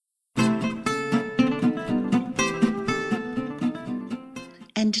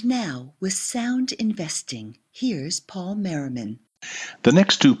And now, with Sound Investing, here's Paul Merriman. The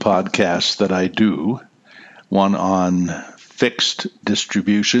next two podcasts that I do, one on fixed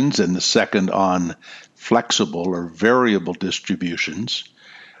distributions and the second on flexible or variable distributions,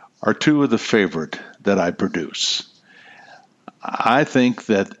 are two of the favorite that I produce. I think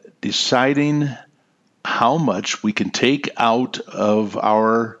that deciding how much we can take out of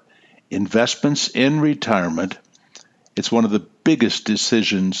our investments in retirement, it's one of the biggest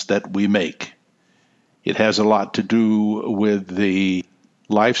decisions that we make. It has a lot to do with the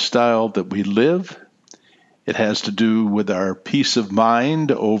lifestyle that we live. It has to do with our peace of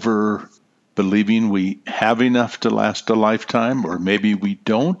mind over believing we have enough to last a lifetime, or maybe we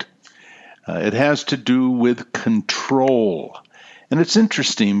don't. It has to do with control. And it's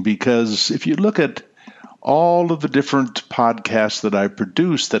interesting because if you look at all of the different podcasts that I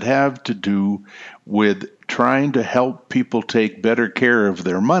produce that have to do with trying to help people take better care of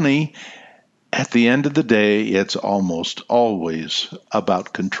their money, at the end of the day, it's almost always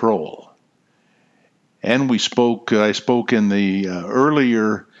about control. And I spoke in the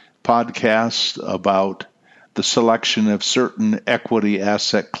earlier podcast about the selection of certain equity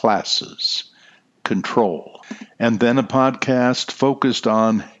asset classes, control. And then a podcast focused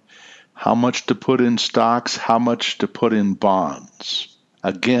on how much to put in stocks, how much to put in bonds.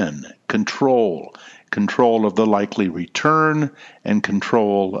 Again, control. Control of the likely return and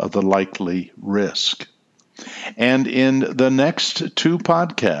control of the likely risk. And in the next two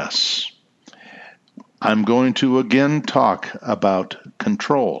podcasts, I'm going to again talk about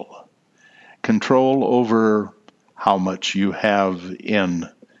control. Control over how much you have in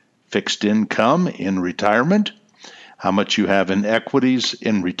fixed income in retirement, how much you have in equities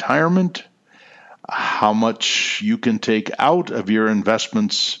in retirement, how much you can take out of your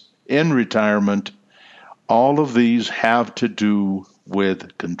investments in retirement. All of these have to do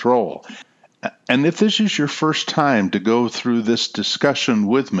with control. And if this is your first time to go through this discussion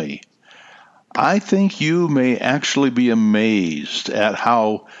with me, I think you may actually be amazed at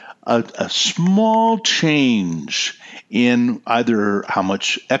how a small change in either how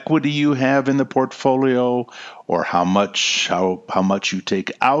much equity you have in the portfolio or how much you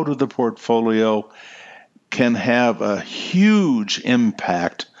take out of the portfolio can have a huge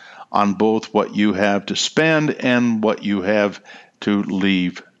impact on both what you have to spend and what you have to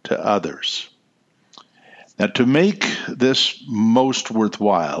leave to others. Now, to make this most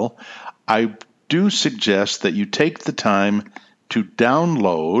worthwhile, I do suggest that you take the time to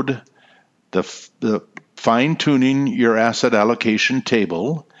download the fine-tuning your asset allocation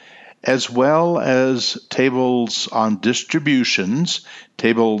table, as well as tables on distributions,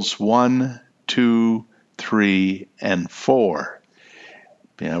 tables 1, 2, 3, and 4.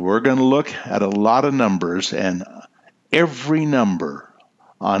 We're going to look at a lot of numbers, and every number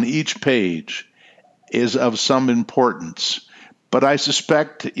on each page is of some importance. But I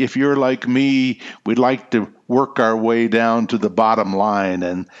suspect if you're like me, we'd like to work our way down to the bottom line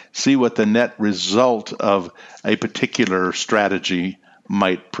and see what the net result of a particular strategy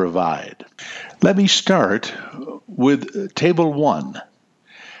might provide. Let me start with Table 1.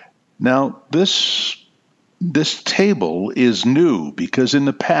 Now, this table is new because in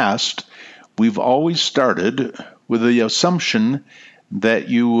the past, we've always started with the assumption that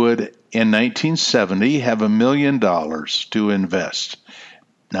you would, in 1970, have $1 million to invest.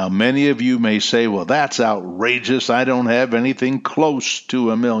 Now, many of you may say, well, that's outrageous. I don't have anything close to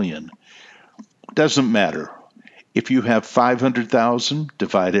 $1 million. Doesn't matter. If you have 500,000,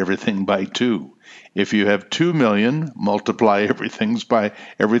 divide everything by 2. If you have 2 million, multiply everything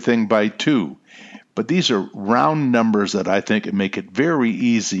by 2. But these are round numbers that I think make it very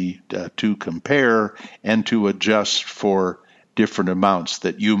easy to compare and to adjust for different amounts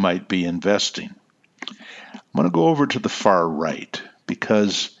that you might be investing. I'm going to go over to the far right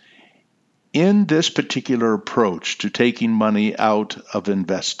because in this particular approach to taking money out of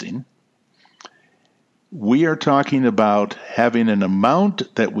investing, we are talking about having an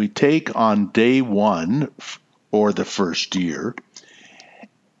amount that we take on day one or the first year,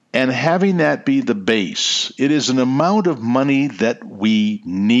 and having that be the base. It is an amount of money that we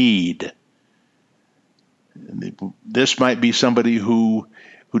need. This might be somebody who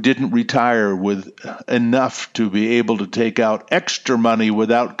didn't retire with enough to be able to take out extra money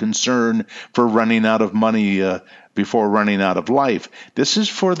without concern for running out of money before running out of life. This is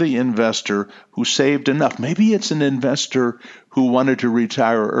for the investor who saved enough. Maybe it's an investor who wanted to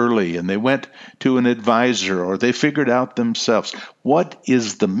retire early and they went to an advisor or they figured out themselves, what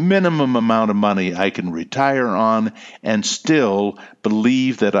is the minimum amount of money I can retire on and still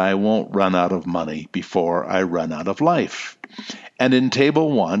believe that I won't run out of money before I run out of life? And in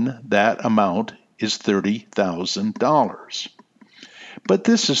Table 1, that amount is $30,000. But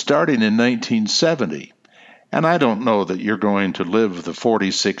this is starting in 1970. And I don't know that you're going to live the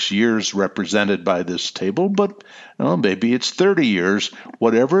 46 years represented by this table, but maybe it's 30 years.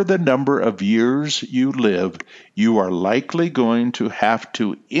 Whatever the number of years you live, you are likely going to have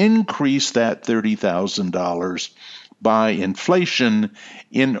to increase that $30,000 by inflation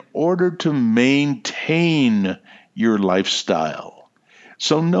in order to maintain your lifestyle.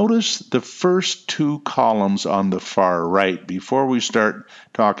 So notice the first two columns on the far right before we start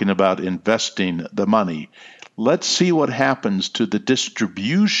talking about investing the money. Let's see what happens to the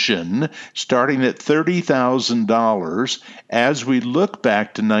distribution starting at $30,000 as we look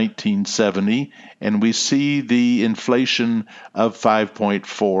back to 1970 and we see the inflation of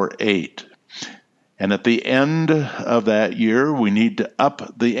 5.48. And at the end of that year, we need to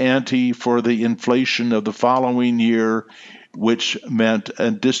up the ante for the inflation of the following year, which meant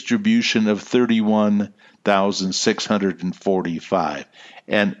a distribution of $31,645.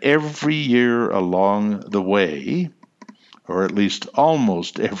 And every year along the way, or at least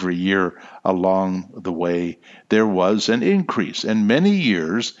almost every year along the way, there was an increase. And many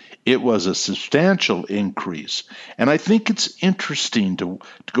years, it was a substantial increase. And I think it's interesting to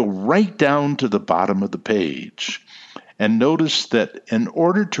go right down to the bottom of the page and notice that in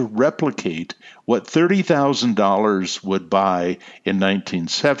order to replicate what $30,000 would buy in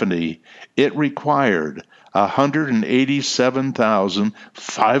 1970, it required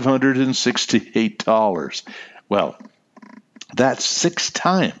 $187,568. Well, that's six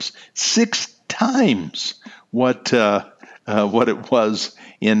times what it was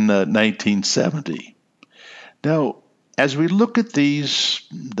in 1970. Now, as we look at the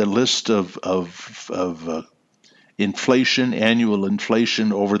list of inflation, annual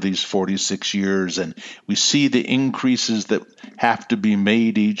inflation over these 46 years, and we see the increases that have to be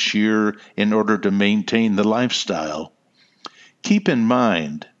made each year in order to maintain the lifestyle, keep in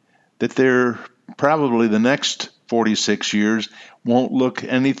mind that probably the next 46 years won't look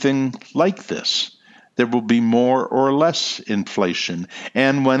anything like this. There will be more or less inflation.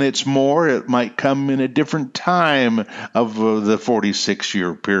 And when it's more, it might come in a different time of the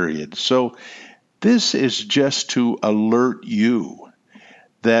 46-year period. So this is just to alert you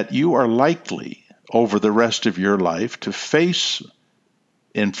that you are likely over the rest of your life to face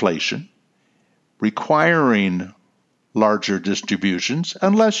inflation, requiring larger distributions,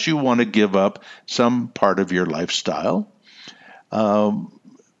 unless you want to give up some part of your lifestyle,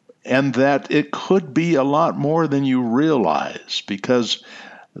 and that it could be a lot more than you realize, because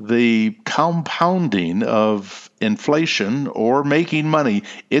the compounding of inflation or making money,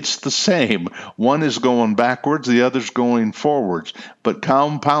 it's the same. One is going backwards, the other's going forwards, but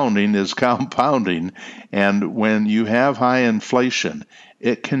compounding is compounding, and when you have high inflation,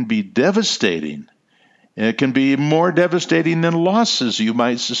 it can be devastating. It can be more devastating than losses you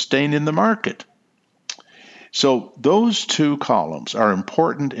might sustain in the market. So those two columns are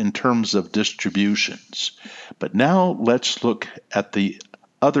important in terms of distributions. But now let's look at the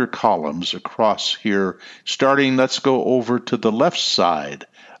other columns across here. Let's go over to the left side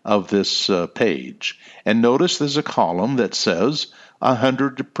of this page. And notice there's a column that says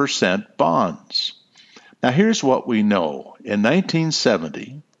 100% bonds. Now here's what we know. In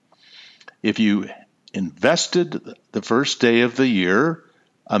 1970, if you invested the first day of the year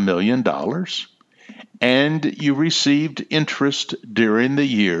 $1 million, and you received interest during the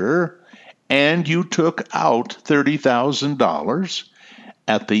year, and you took out $30,000,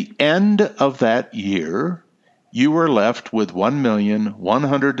 at the end of that year, you were left with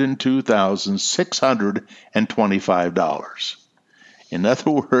 $1,102,625. In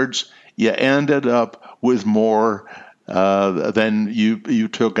other words, you ended up with more than you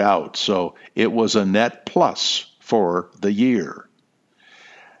took out. So it was a net plus for the year.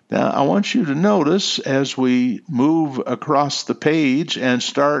 Now, I want you to notice as we move across the page and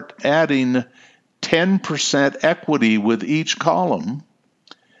start adding 10% equity with each column,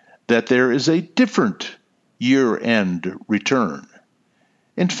 that there is a different year-end return.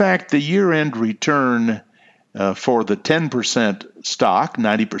 In fact, the year-end return for the 10% stock,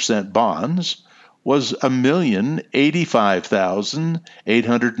 90% bonds, was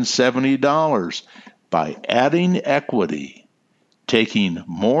 $1,085,870. By adding equity, taking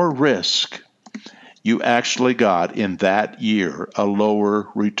more risk, you actually got in that year a lower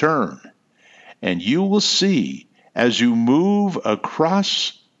return. And you will see as you move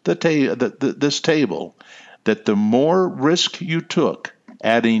across this table that the more risk you took,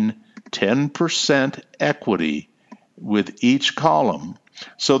 adding 10% equity with each column,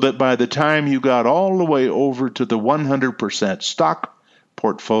 so that by the time you got all the way over to the 100% stock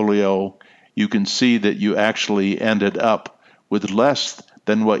portfolio, you can see that you actually ended up with less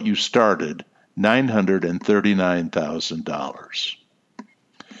than what you started, $939,000.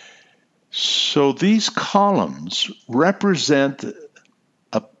 So these columns represent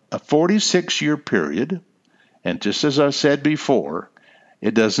a 46-year period, and just as I said before,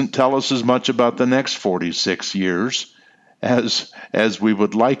 it doesn't tell us as much about the next 46 years as we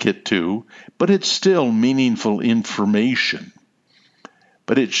would like it to, but it's still meaningful information.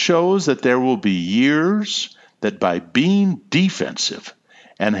 But it shows that there will be years that by being defensive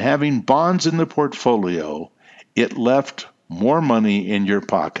and having bonds in the portfolio, it left more money in your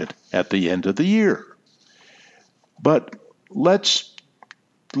pocket at the end of the year. But let's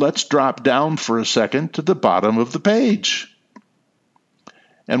drop down for a second to the bottom of the page.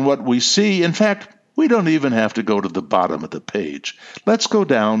 And what we see, in fact, we don't even have to go to the bottom of the page. Let's go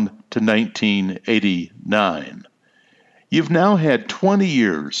down to 1989. You've now had 20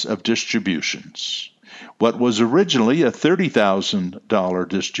 years of distributions. What was originally a $30,000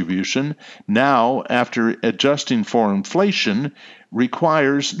 distribution, now, after adjusting for inflation,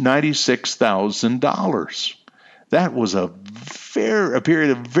 requires $96,000. That was a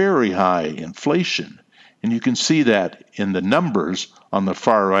period of very high inflation. And you can see that in the numbers on the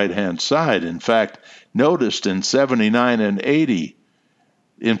far right-hand side. In fact, noticed in 79 and 80,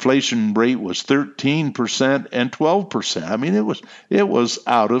 inflation rate was 13% and 12%. I mean, it was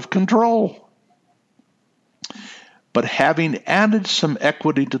out of control. But having added some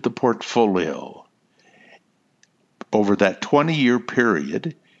equity to the portfolio over that 20-year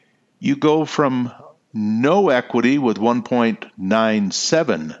period, you go from no equity with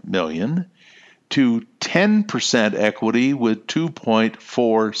 $1.97 million to 10% equity with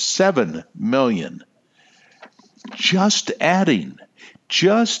 $2.47 million. Just adding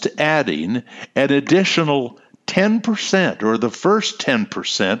an additional 10%, or the first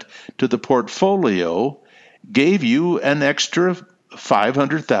 10% to the portfolio, gave you an extra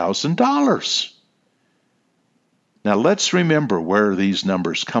 $500,000. Now let's remember where these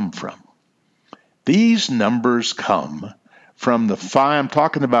numbers come from. These numbers come from I'm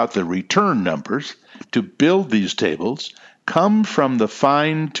talking about the return numbers to build these tables, come from the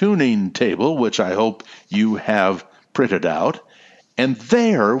fine-tuning table, which I hope you have printed out. And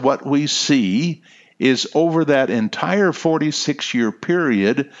there, what we see is over that entire 46-year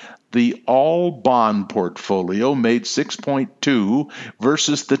period, the all-bond portfolio made 6.2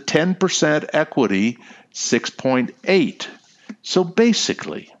 versus the 10% equity, 6.8. So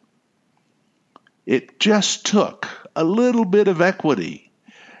basically, it just took a little bit of equity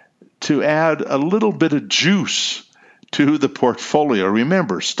to add a little bit of juice to the portfolio.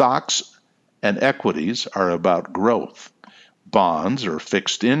 Remember, stocks and equities are about growth. Bonds or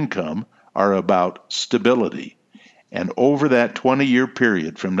fixed income are about stability. And over that 20-year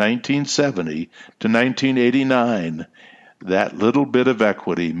period from 1970 to 1989, that little bit of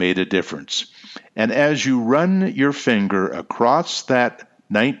equity made a difference. And as you run your finger across that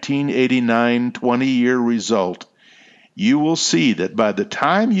 1989 20-year result, you will see that by the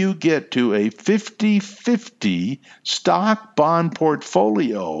time you get to a 50-50 stock bond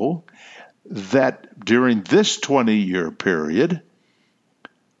portfolio, that during this 20-year period,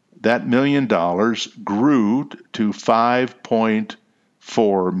 that $1 million grew to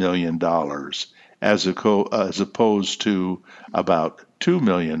 $5.4 million as opposed to about $2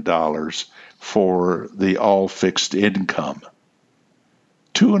 million for the all fixed income.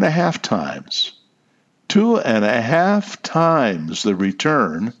 2.5 times. 2.5 times the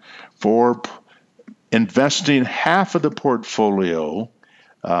return for investing half of the portfolio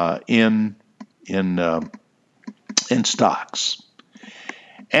in stocks.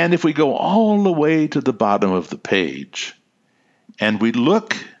 And if we go all the way to the bottom of the page and we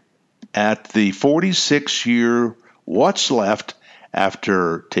look at the 46-year what's left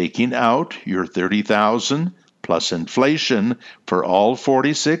after taking out your $30,000 plus inflation for all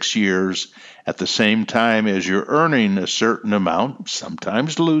 46 years at the same time as you're earning a certain amount,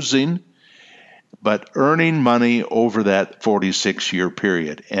 sometimes losing, but earning money over that 46-year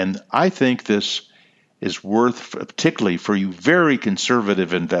period. And I think this is worth, particularly for you very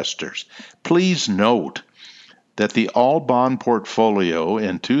conservative investors. Please note that the all bond portfolio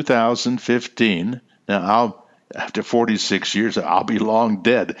in 2015, now After 46 years, I'll be long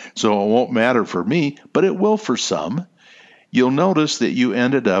dead, so it won't matter for me, but it will for some. You'll notice that you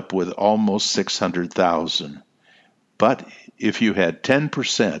ended up with almost 600,000. But if you had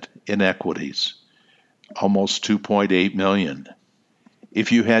 10% in equities, almost 2.8 million.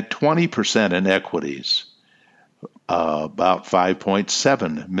 If you had 20% in equities, about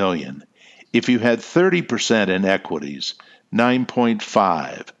 5.7 million. If you had 30% in equities,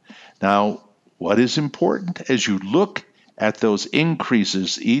 9.5. Now, what is important as you look at those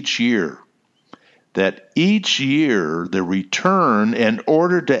increases each year, that each year the return, in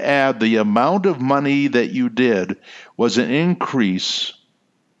order to add the amount of money that you did, was an increase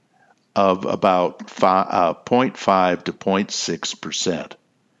of about 0.5 to 0.6%.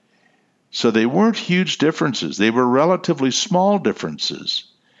 So they weren't huge differences. They were relatively small differences.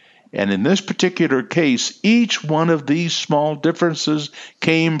 And in this particular case, each one of these small differences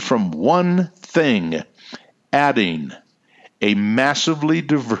came from one thing: adding a massively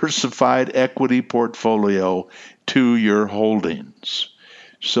diversified equity portfolio to your holdings.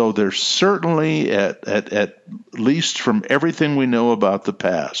 So there's certainly, at least from everything we know about the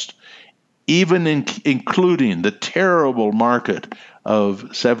past, even including the terrible market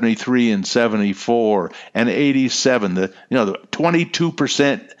of 73 and 74 and 87, the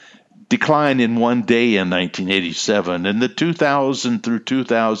 22% decline in one day in 1987, and the 2000 through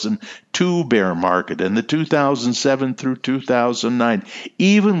 2002 bear market, and the 2007 through 2009.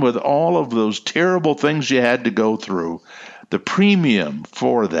 Even with all of those terrible things you had to go through, the premium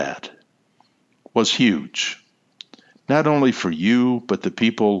for that was huge. Not only for you, but the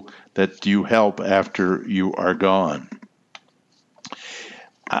people that you help after you are gone.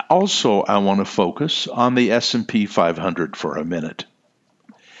 Also, I want to focus on the S&P 500 for a minute.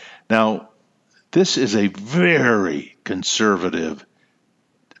 Now, this is a very conservative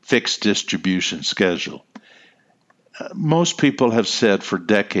fixed distribution schedule. Most people have said for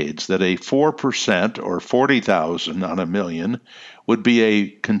decades that a 4% or 40,000 on a million would be a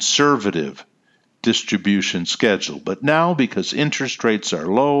conservative distribution schedule. But now, because interest rates are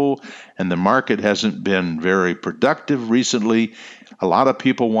low and the market hasn't been very productive recently, a lot of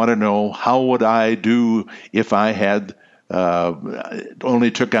people want to know, how would I do if I had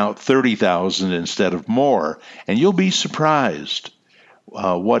only took out 30,000 instead of more? And you'll be surprised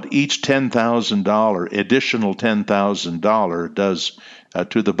what each $10,000, additional $10,000 does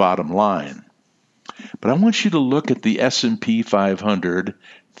to the bottom line. But I want you to look at the S&P 500,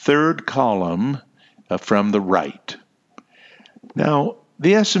 third column from the right. Now,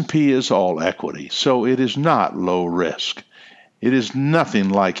 the S&P is all equity, so it is not low risk. It is nothing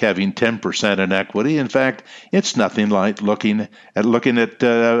like having 10% in equity. In fact, it's nothing like looking at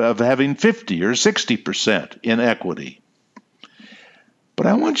of having 50 or 60% in equity. But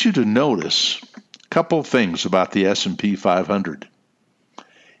I want you to notice a couple things about the S&P 500.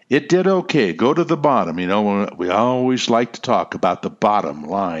 It did okay. Go to the bottom. We always like to talk about the bottom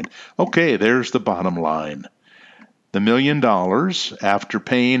line. Okay, there's the bottom line. The $1 million, after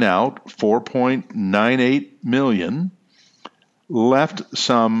paying out $4.98 million, left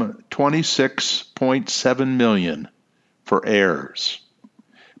some $26.7 million for heirs.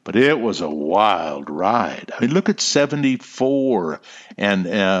 But it was a wild ride. I mean, look at 74 and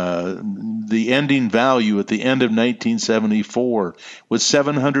the ending value at the end of 1974 was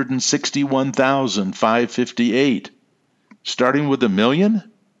 $761,558. Starting with $1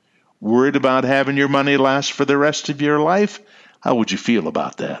 million? Worried about having your money last for the rest of your life? How would you feel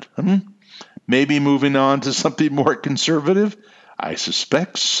about that? Maybe moving on to something more conservative? I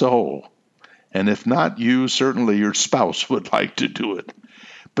suspect so. And if not you, certainly your spouse would like to do it.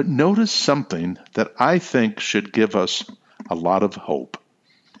 But notice something that I think should give us a lot of hope,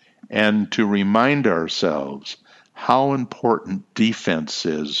 and to remind ourselves how important defense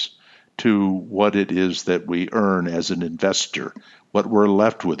is to what it is that we earn as an investor, what we're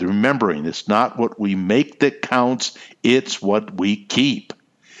left with. Remembering, it's not what we make that counts, it's what we keep.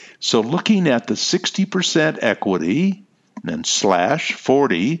 So looking at the 60% equity, and then slash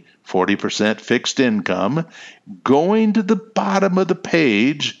 40% fixed income, going to the bottom of the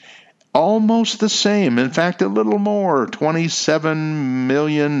page, almost the same. In fact, a little more,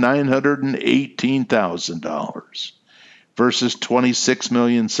 $27,918,000 versus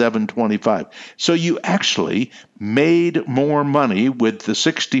 $26,725,000. So you actually made more money with the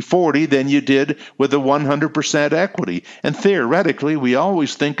 60-40 than you did with the 100% equity. And theoretically, we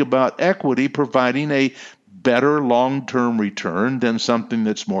always think about equity providing a better long-term return than something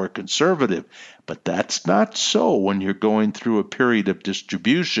that's more conservative. But that's not so when you're going through a period of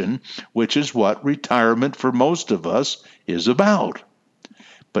distribution, which is what retirement for most of us is about.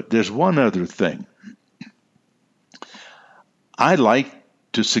 But there's one other thing. I like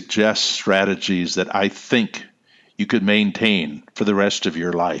to suggest strategies that I think you could maintain for the rest of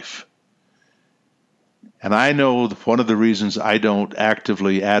your life. And I know one of the reasons I don't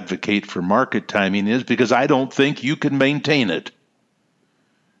actively advocate for market timing is because I don't think you can maintain it.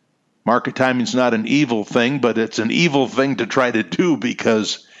 Market timing is not an evil thing, but it's an evil thing to try to do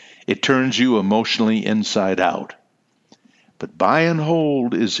because it turns you emotionally inside out. But buy and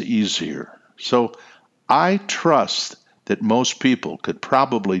hold is easier. So I trust that most people could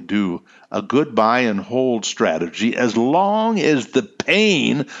probably do a good buy and hold strategy as long as the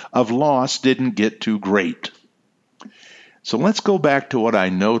pain of loss didn't get too great. So let's go back to what I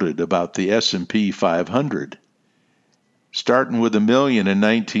noted about the S&P 500. Starting with $1 million in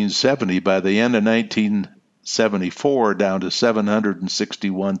 1970, by the end of 1974, down to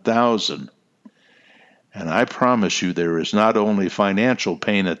 761,000. And I promise you there is not only financial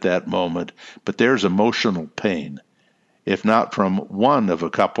pain at that moment, but there's emotional pain. If not from one of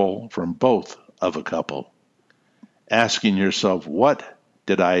a couple, from both of a couple. Asking yourself, what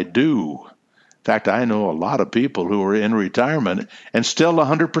did I do? In fact, I know a lot of people who are in retirement and still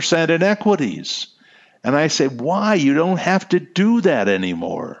 100% in equities. And I say, why? You don't have to do that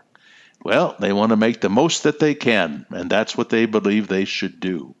anymore. Well, they want to make the most that they can, and that's what they believe they should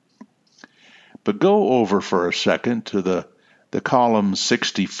do. But go over for a second to the column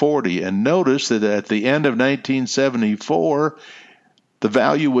 60/40 and notice that at the end of 1974, the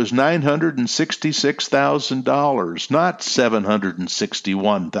value was $966,000, not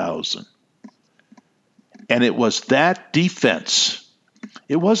 $761,000. And it was that defense.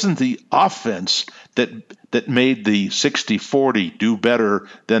 It wasn't the offense that made the 60/40 do better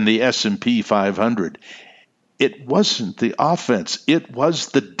than the S&P 500. It wasn't the offense. It was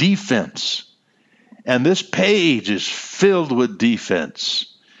the defense. And this page is filled with defense.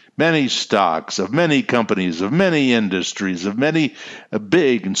 Many stocks of many companies, of many industries, of many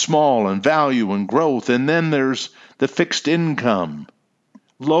big and small and value and growth. And then there's the fixed income,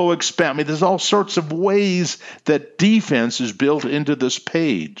 low expense. I mean, there's all sorts of ways that defense is built into this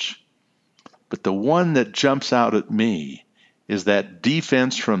page. But the one that jumps out at me is that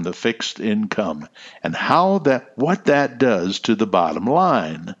defense from the fixed income and what that does to the bottom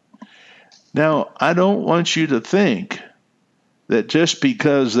line. Now, I don't want you to think that just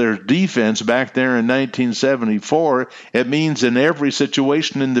because there's defense back there in 1974, it means in every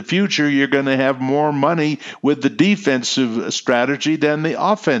situation in the future you're going to have more money with the defensive strategy than the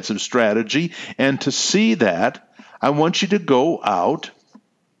offensive strategy. And to see that, I want you to go out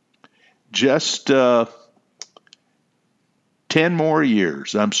just 10 more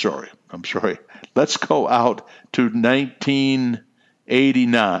years. I'm sorry. Let's go out to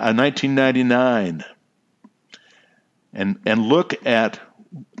 1999 and look at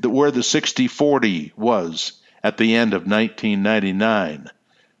where the 60/40 was at the end of 1999,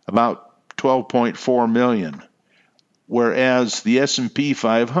 about 12.4 million, whereas the S&P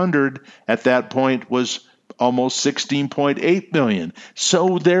 500 at that point was almost 16.8 million.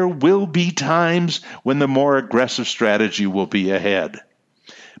 So there will be times when the more aggressive strategy will be ahead.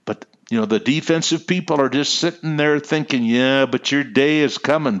 But the defensive people are just sitting there thinking, yeah, but your day is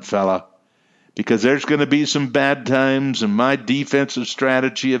coming, fella, because there's going to be some bad times, and my defensive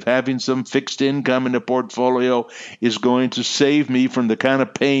strategy of having some fixed income in the portfolio is going to save me from the kind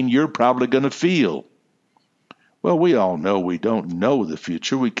of pain you're probably going to feel. Well, we all know we don't know the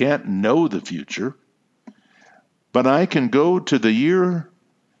future. We can't know the future. But I can go to the year,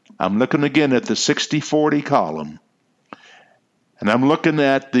 I'm looking again at the 60/40 column, and I'm looking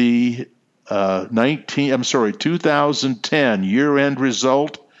at the 2010 year-end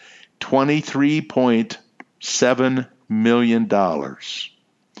result, $23.7 million.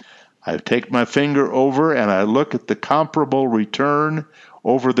 I take my finger over and I look at the comparable return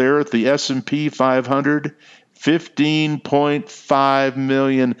over there at the S&P 500, 15.5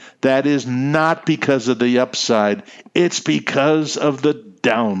 million. That is not because of the upside. It's because of the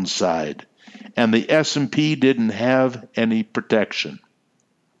downside. And the S&P didn't have any protection.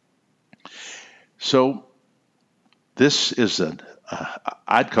 So this is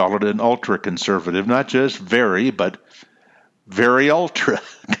I'd call it an ultra-conservative, not just but very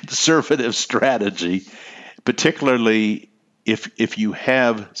ultra-conservative strategy, particularly if you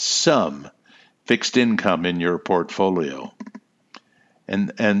have some fixed income in your portfolio.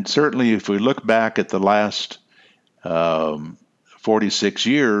 And certainly if we look back at the last 46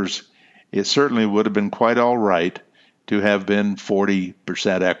 years, it certainly would have been quite all right to have been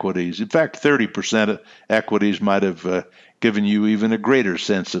 40% equities. In fact, 30% equities might have given you even a greater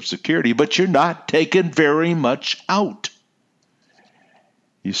sense of security, but you're not taking very much out.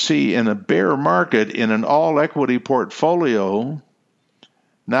 You see, in a bear market, in an all-equity portfolio,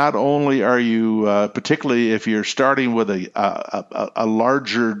 not only are you, particularly if you're starting with a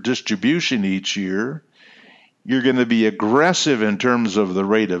larger distribution each year, you're going to be aggressive in terms of the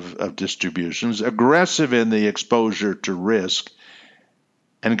rate of distributions, aggressive in the exposure to risk,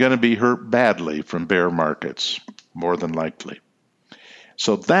 and going to be hurt badly from bear markets, more than likely.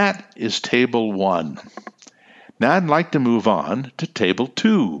 So that is table 1. Now I'd like to move on to table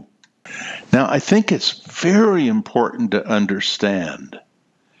 2. Now I think it's very important to understand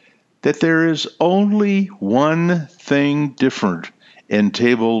that there is only one thing different in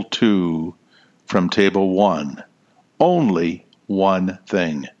table 2 from table 1. Only one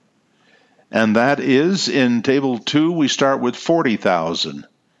thing. And that is, in table 2, we start with 40,000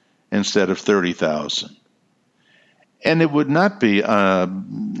 instead of 30,000. And it would not be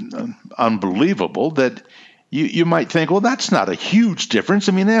unbelievable that you might think, well, that's not a huge difference.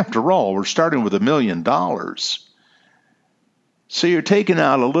 I mean, after all, we're starting with $1 million. So you're taking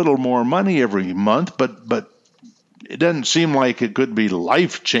out a little more money every month, but it doesn't seem like it could be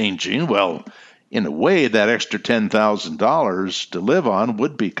life-changing. Well, in a way, that extra $10,000 to live on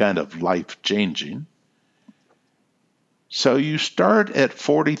would be kind of life-changing. So you start at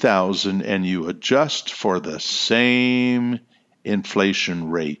 40,000 and you adjust for the same inflation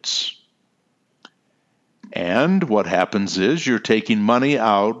rates. And what happens is you're taking money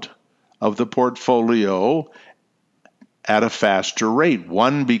out of the portfolio at a faster rate.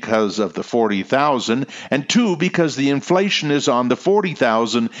 1, because of the 40,000, and 2, because the inflation is on the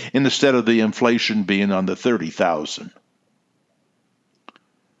 40,000 instead of the inflation being on the 30,000.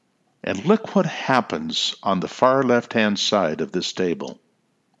 And look what happens on the far left-hand side of this table.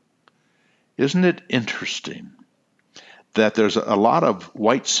 Isn't it interesting that there's a lot of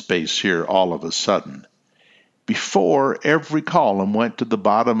white space here all of a sudden? Before, every column went to the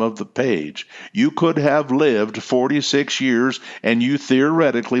bottom of the page. You could have lived 46 years and you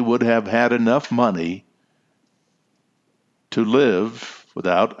theoretically would have had enough money to live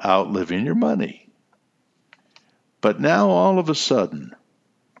without outliving your money. But now all of a sudden,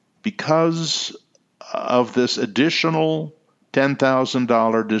 because of this additional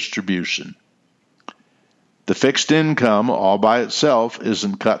 $10,000 distribution, the fixed income all by itself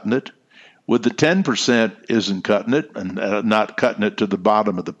isn't cutting it. With the 10% isn't cutting it, and not cutting it to the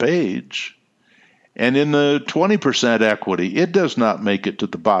bottom of the page. And in the 20% equity, it does not make it to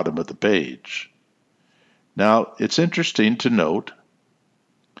the bottom of the page. Now, it's interesting to note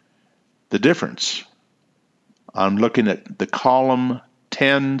the difference. I'm looking at the column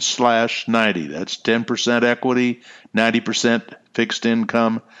 10/90. That's 10% equity, 90% fixed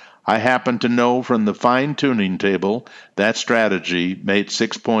income. I happen to know from the fine-tuning table that strategy made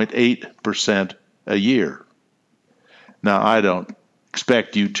 6.8% a year. Now, I don't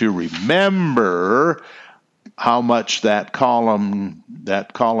expect you to remember how much that column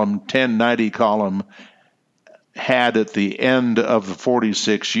 1090 column had at the end of the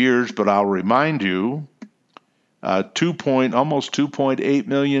 46 years, but I'll remind you, almost $2.8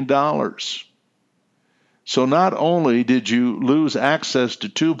 million. So not only did you lose access to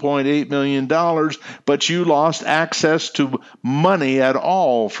 $2.8 million, but you lost access to money at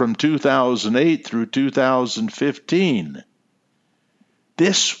all from 2008 through 2015.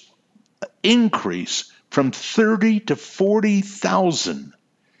 This increase from 30 to 40,000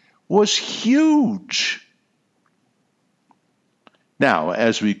 was huge. Now,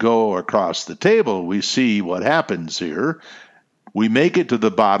 as we go across the table, we see what happens here. We make it to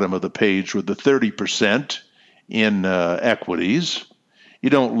the bottom of the page with the 30% in equities. You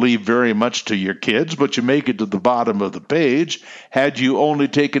don't leave very much to your kids, but you make it to the bottom of the page. Had you only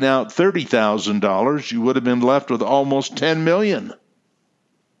taken out $30,000, you would have been left with almost $10 million.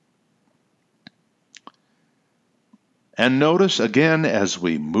 And notice again, as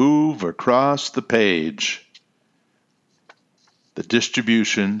we move across the page, the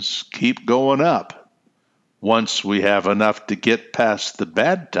distributions keep going up once we have enough to get past the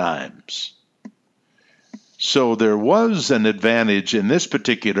bad times. So there was an advantage in this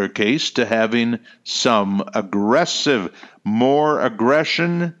particular case to having some more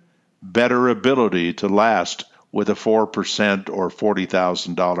aggression, better ability to last with a 4% or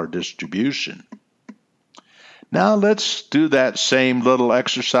 $40,000 distribution. Now let's do that same little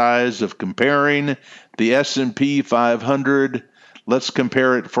exercise of comparing the S&P 500. Let's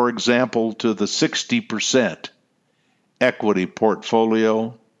compare it, for example, to the 60% equity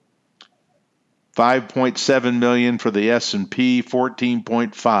portfolio. 5.7 million for the S&P,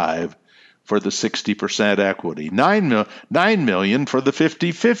 14.5 for the 60% equity. 9 million for the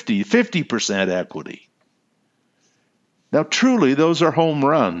 50% equity. Now, truly, those are home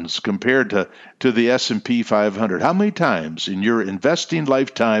runs compared to the S&P 500. How many times in your investing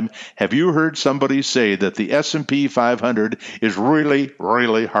lifetime have you heard somebody say that the S&P 500 is really,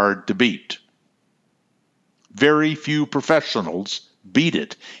 really hard to beat? Very few professionals beat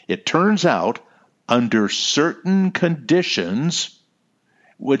it. It turns out, under certain conditions,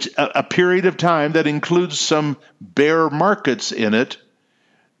 which a period of time that includes some bear markets in it,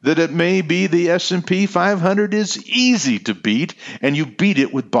 that it may be the S&P 500 is easy to beat, and you beat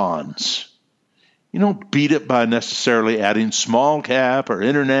it with bonds. You don't beat it by necessarily adding small cap or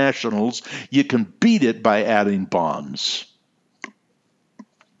internationals. You can beat it by adding bonds.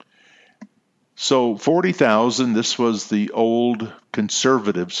 So 40,000, this was the old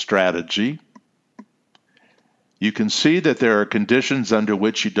conservative strategy. You can see that there are conditions under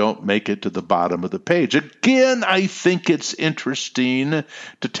which you don't make it to the bottom of the page. Again, I think it's interesting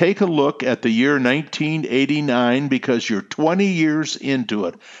to take a look at the year 1989 because you're 20 years into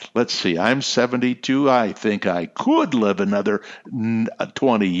it. Let's see, I'm 72. I think I could live another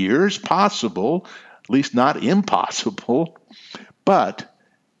 20 years, possible, at least not impossible. But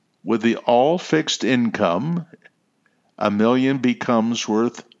with the all fixed income, $1 million becomes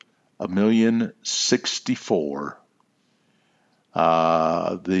worth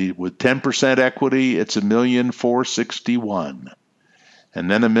 $1,064,000. With 10% equity, it's $1,461,000, and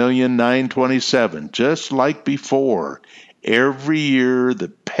then $1,927,000. Just like before, every year the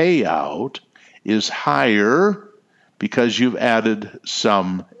payout is higher because you've added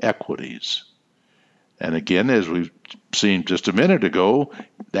some equities. And again, as we've seen just a minute ago,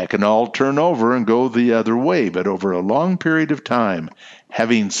 that can all turn over and go the other way. But over a long period of time,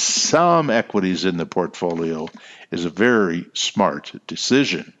 having some equities in the portfolio is a very smart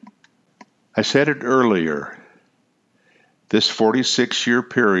decision. I said it earlier, this 46-year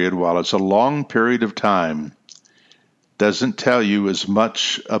period, while it's a long period of time, doesn't tell you as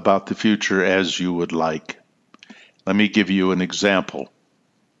much about the future as you would like. Let me give you an example.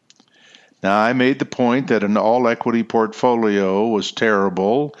 Now, I made the point that an all-equity portfolio was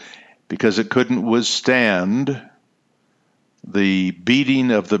terrible because it couldn't withstand the beating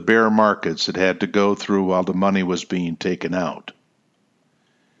of the bear markets it had to go through while the money was being taken out.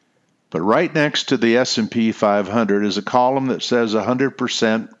 But right next to the S&P 500 is a column that says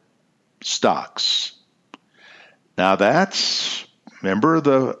 100% stocks. Now that's, remember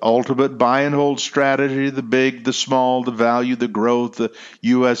the ultimate buy and hold strategy, the big, the small, the value, the growth, the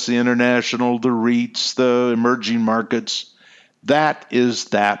U.S., the international, the REITs, the emerging markets. That is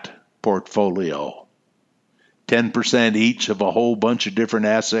that portfolio. 10% each of a whole bunch of different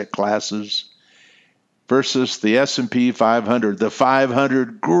asset classes versus the S&P 500, the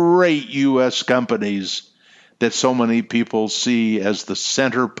 500 great U.S. companies that so many people see as the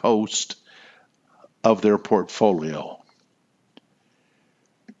center post of their portfolio.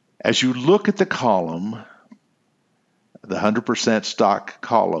 As you look at the column, the 100% stock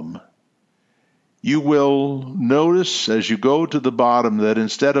column, you will notice as you go to the bottom that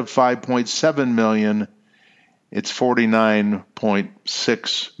instead of 5.7 million, it's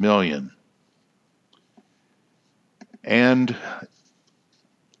 49.6 million. And,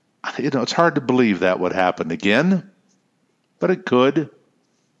 it's hard to believe that would happen again, but it could.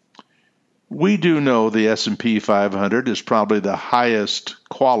 We do know the S&P 500 is probably the highest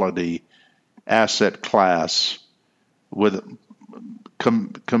quality asset class with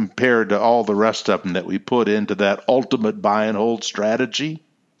compared to all the rest of them that we put into that ultimate buy and hold strategy.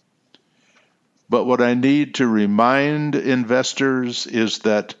 But what I need to remind investors is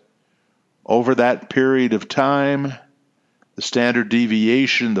that over that period of time, the standard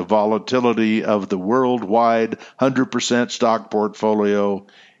deviation, the volatility of the worldwide 100% stock portfolio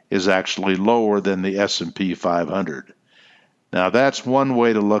is actually lower than the S&P 500. Now, that's one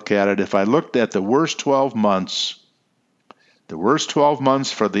way to look at it. If I looked at the worst 12 months for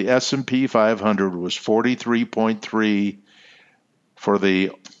the S&P 500 was 43.3 for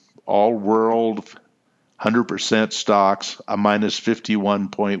the all-world 100% stocks, a minus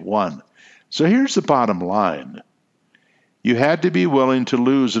 51.1. So here's the bottom line. You had to be willing to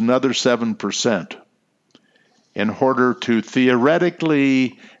lose another 7% in order to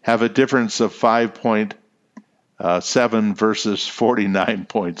theoretically have a difference of 5.7 versus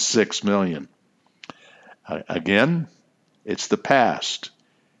 49.6 million. Again, it's the past.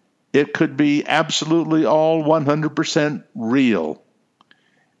 It could be absolutely all 100% real,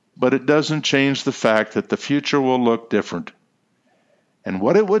 but it doesn't change the fact that the future will look different. And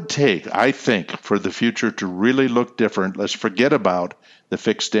what it would take, I think, for the future to really look different, let's forget about the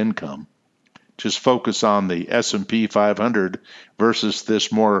fixed income. Just focus on the S&P 500 versus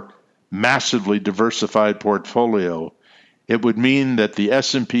this more massively diversified portfolio. it would mean that the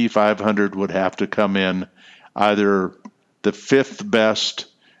S&P 500 would have to come in either the fifth best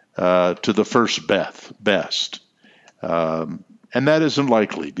to the first best. And that isn't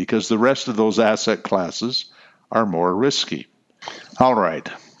likely because the rest of those asset classes are more risky. All right,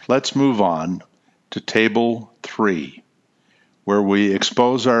 let's move on to Table 3, where we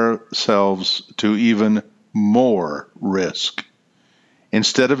expose ourselves to even more risk.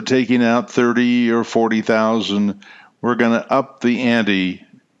 Instead of taking out 30 or 40,000, we're going to up the ante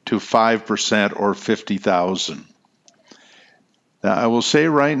to 5% or 50,000. Now, I will say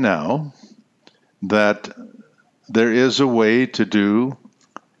right now that there is a way to do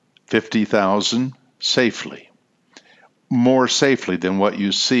 50,000 safely, more safely than what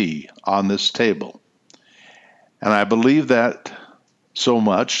you see on this table. And I believe that so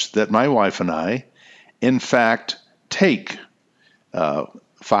much that my wife and I, in fact, take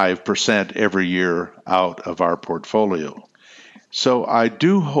 5% every year out of our portfolio. So I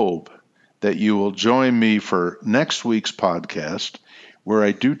do hope that you will join me for next week's podcast, where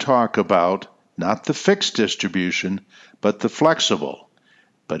I do talk about not the fixed distribution, but the flexible.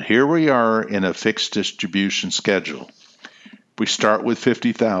 But here we are in a fixed distribution schedule. We start with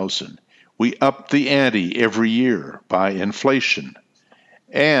 50,000. We up the ante every year by inflation.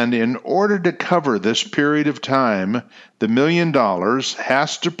 And in order to cover this period of time, the $1 million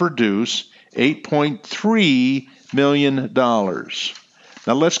has to produce $8.3 million. Now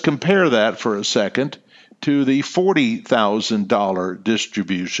let's compare that for a second to the $40,000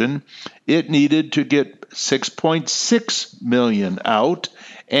 distribution. It needed to get $6.6 million out,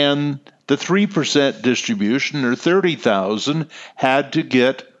 and the 3% distribution, or $30,000, had to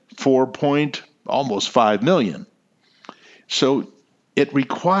get almost $5 million. So it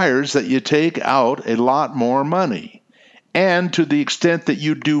requires that you take out a lot more money. And to the extent that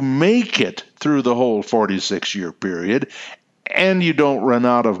you do make it through the whole 46-year period, and you don't run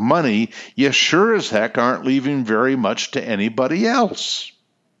out of money, you sure as heck aren't leaving very much to anybody else.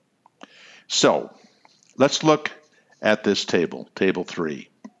 So let's look at this table, Table 3.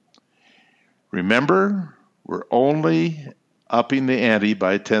 Remember, we're only upping the ante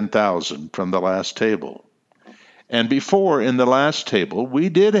by 10,000 from the last table. And before, in the last table, we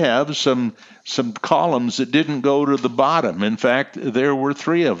did have some columns that didn't go to the bottom. In fact, there were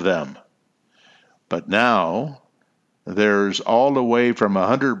 3 of them. But now there's all the way from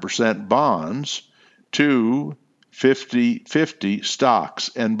 100% bonds to 50-50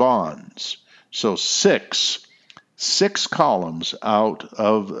 stocks and bonds. So six columns out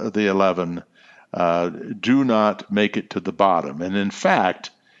of the 11 do not make it to the bottom. And in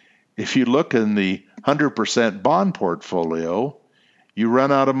fact, if you look in the 100% bond portfolio, you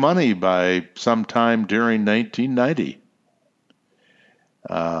run out of money by sometime during 1990.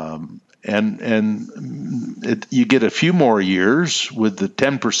 You get a few more years with the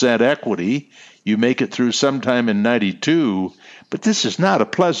 10% equity. You make it through sometime in 92, but this is not a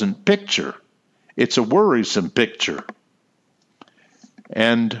pleasant picture. It's a worrisome picture.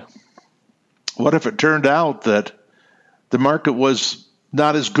 And what if it turned out that the market was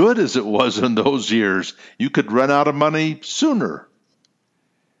not as good as it was in those years? You could run out of money sooner.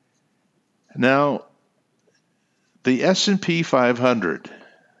 Now, the S&P 500,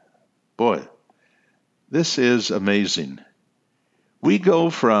 boy, this is amazing. We go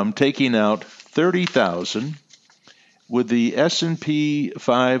from taking out 30,000 with the S&P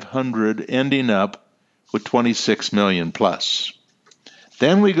 500 ending up with 26 million plus.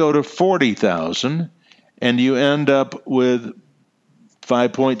 Then we go to 40,000 and you end up with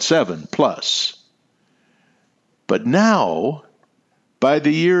 5.7 plus. But now, by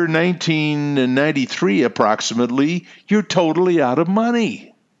the year 1993 approximately, you're totally out of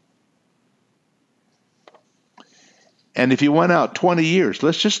money. And if you went out 20 years,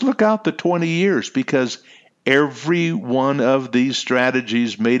 let's just look out the 20 years, because every one of these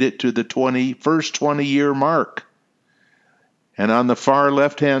strategies made it to the first 20-year mark. And on the far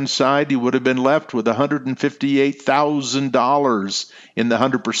left-hand side, you would have been left with $158,000 in the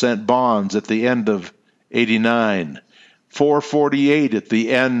 100% bonds at the end of 89, $448 at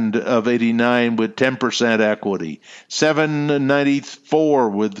the end of 89 with 10% equity,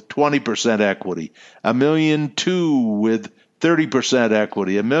 $794 with 20% equity, $1,002,000 with 30%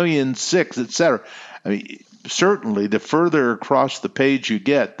 equity, $1,006,000, etc. I mean, certainly, the further across the page you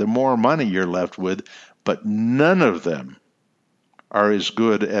get, the more money you're left with, but none of them are as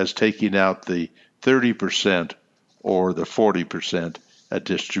good as taking out the 30% or the 40%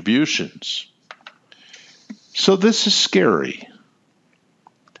 distributions. So this is scary.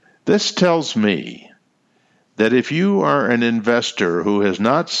 This tells me that if you are an investor who has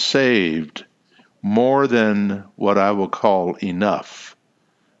not saved more than what I will call enough,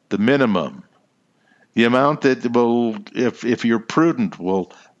 the minimum, the amount that will, if you're prudent,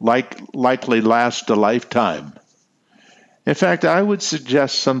 will likely last a lifetime. In fact, I would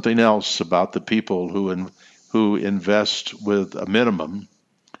suggest something else about the people who invest with a minimum.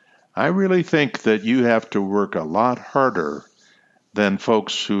 I really think that you have to work a lot harder than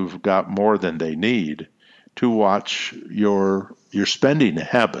folks who've got more than they need to watch your spending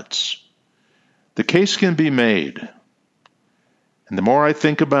habits. The case can be made, and the more I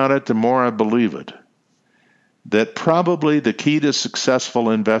think about it, the more I believe it, that probably the key to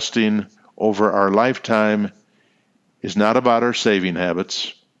successful investing over our lifetime is not about our saving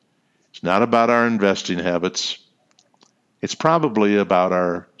habits. It's not about our investing habits. It's probably about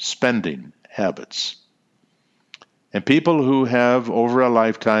our spending habits. And people who have over a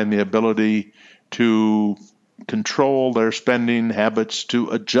lifetime the ability to control their spending habits,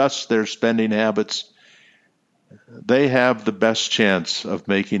 to adjust their spending habits, they have the best chance of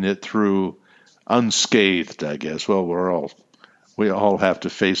making it through unscathed, I guess. Well, we all have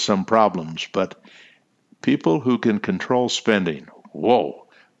to face some problems, but people who can control spending, whoa,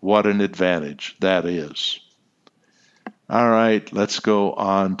 what an advantage that is. All right, let's go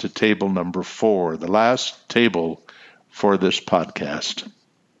on to table number 4, the last table for this podcast.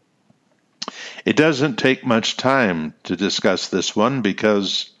 It doesn't take much time to discuss this one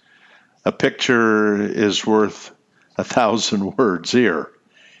because a picture is worth 1,000 words here.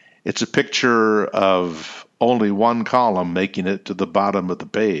 It's a picture of only one column making it to the bottom of the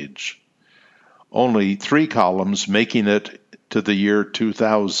page, only 3 columns making it to the year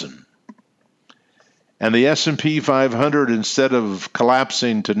 2000. And the S&P 500, instead of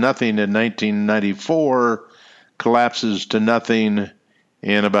collapsing to nothing in 1994, collapses to nothing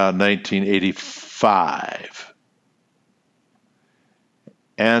in about 1985.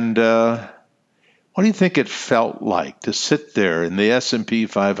 And what do you think it felt like to sit there in the S&P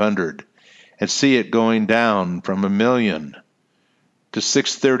 500 and see it going down from 1 million to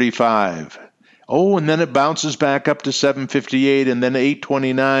 635? Oh, and then it bounces back up to 758 and then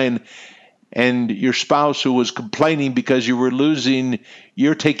 829. And your spouse who was complaining because you were losing,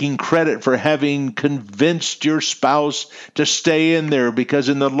 you're taking credit for having convinced your spouse to stay in there because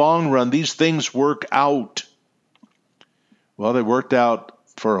in the long run, these things work out. Well, they worked out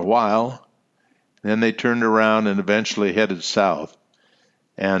for a while. Then they turned around and eventually headed south.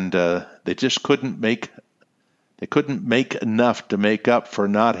 And they just couldn't make enough to make up for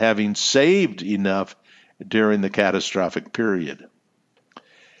not having saved enough during the catastrophic period.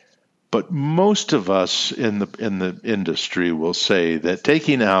 But most of us in the industry will say that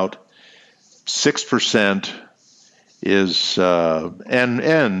taking out 6% is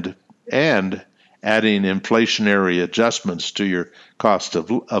and adding inflationary adjustments to your cost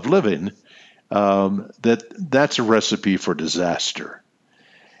of living, that's a recipe for disaster.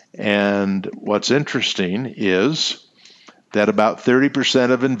 And what's interesting is that about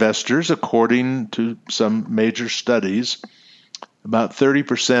 30% of investors, according to some major studies, about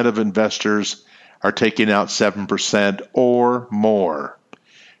 30% of investors are taking out 7% or more.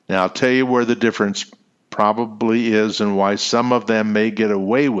 Now, I'll tell you where the difference probably is and why some of them may get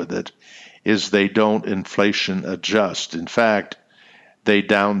away with it is they don't inflation adjust. In fact, they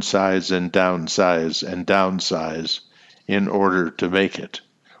downsize and downsize and downsize in order to make it.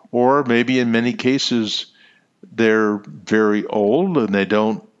 Or maybe in many cases, they're very old and they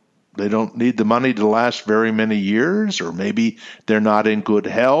don't need the money to last very many years, or maybe they're not in good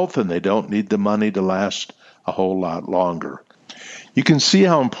health and they don't need the money to last a whole lot longer. You can see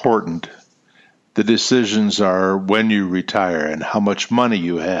how important the decisions are when you retire and how much money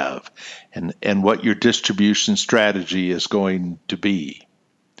you have and what your distribution strategy is going to be.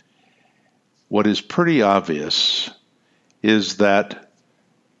 What is pretty obvious is that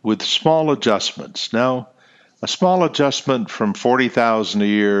with small adjustments, now a small adjustment from $40,000 a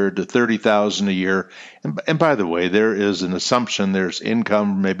year to $30,000 a year. And by the way, there is an assumption there's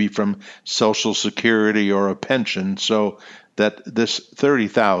income maybe from Social Security or a pension, so that this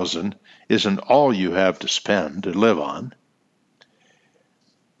 $30,000 isn't all you have to spend to live on.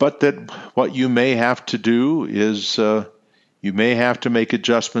 But that what you may have to do is you may have to make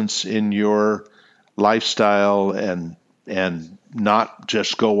adjustments in your lifestyle and not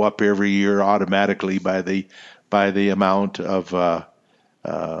just go up every year automatically by the amount of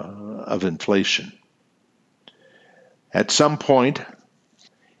inflation. At some point,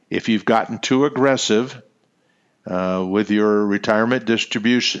 if you've gotten too aggressive with your retirement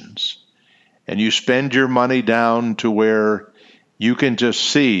distributions and you spend your money down to where you can just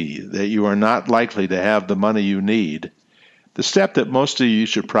see that you are not likely to have the money you need, the step that most of you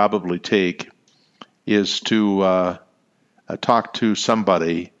should probably take is to talk to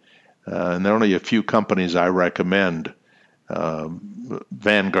somebody, and there are only a few companies I recommend,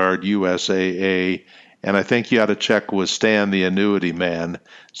 Vanguard, USAA, and I think you ought to check with Stan the Annuity Man.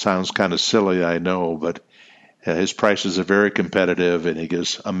 Sounds kind of silly, I know, but his prices are very competitive and he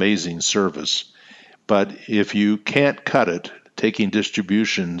gives amazing service. But if you can't cut it, taking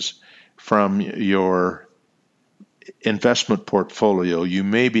distributions from your investment portfolio, you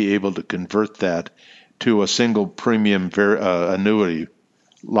may be able to convert that to a single premium annuity,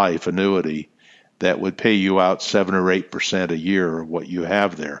 life annuity, that would pay you out 7 or 8% a year of what you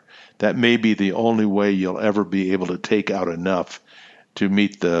have there. That may be the only way you'll ever be able to take out enough to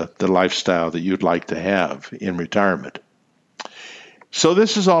meet the lifestyle that you'd like to have in retirement. So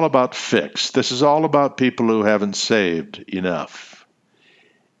this is all about fixed. This is all about people who haven't saved enough.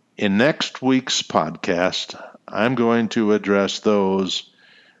 In next week's podcast, I'm going to address those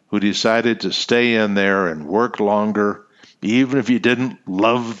who decided to stay in there and work longer, even if you didn't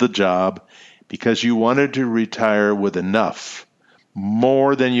love the job, because you wanted to retire with enough,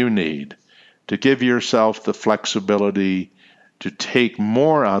 more than you need, to give yourself the flexibility to take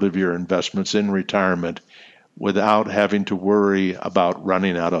more out of your investments in retirement without having to worry about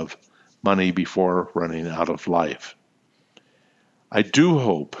running out of money before running out of life. I do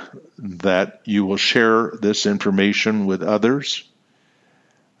hope that you will share this information with others.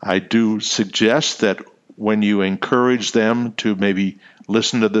 I do suggest that when you encourage them to maybe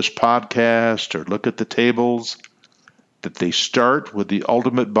listen to this podcast or look at the tables, that they start with the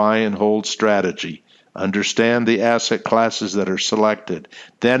ultimate buy and hold strategy. Understand the asset classes that are selected.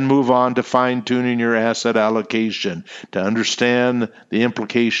 Then move on to fine-tuning your asset allocation to understand the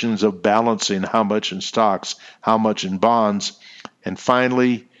implications of balancing how much in stocks, how much in bonds, and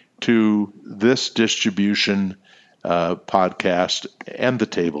finally to this distribution podcast and the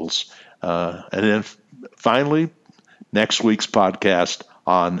tables. And then finally, next week's podcast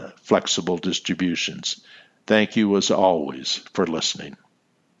on flexible distributions. Thank you, as always, for listening.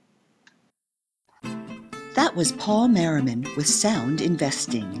 That was Paul Merriman with Sound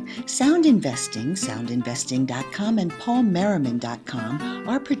Investing. Sound Investing, soundinvesting.com, and paulmerriman.com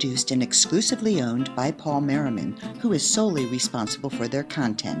are produced and exclusively owned by Paul Merriman, who is solely responsible for their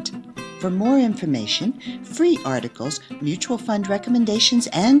content. For more information, free articles, mutual fund recommendations,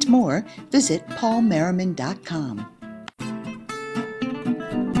 and more, visit paulmerriman.com.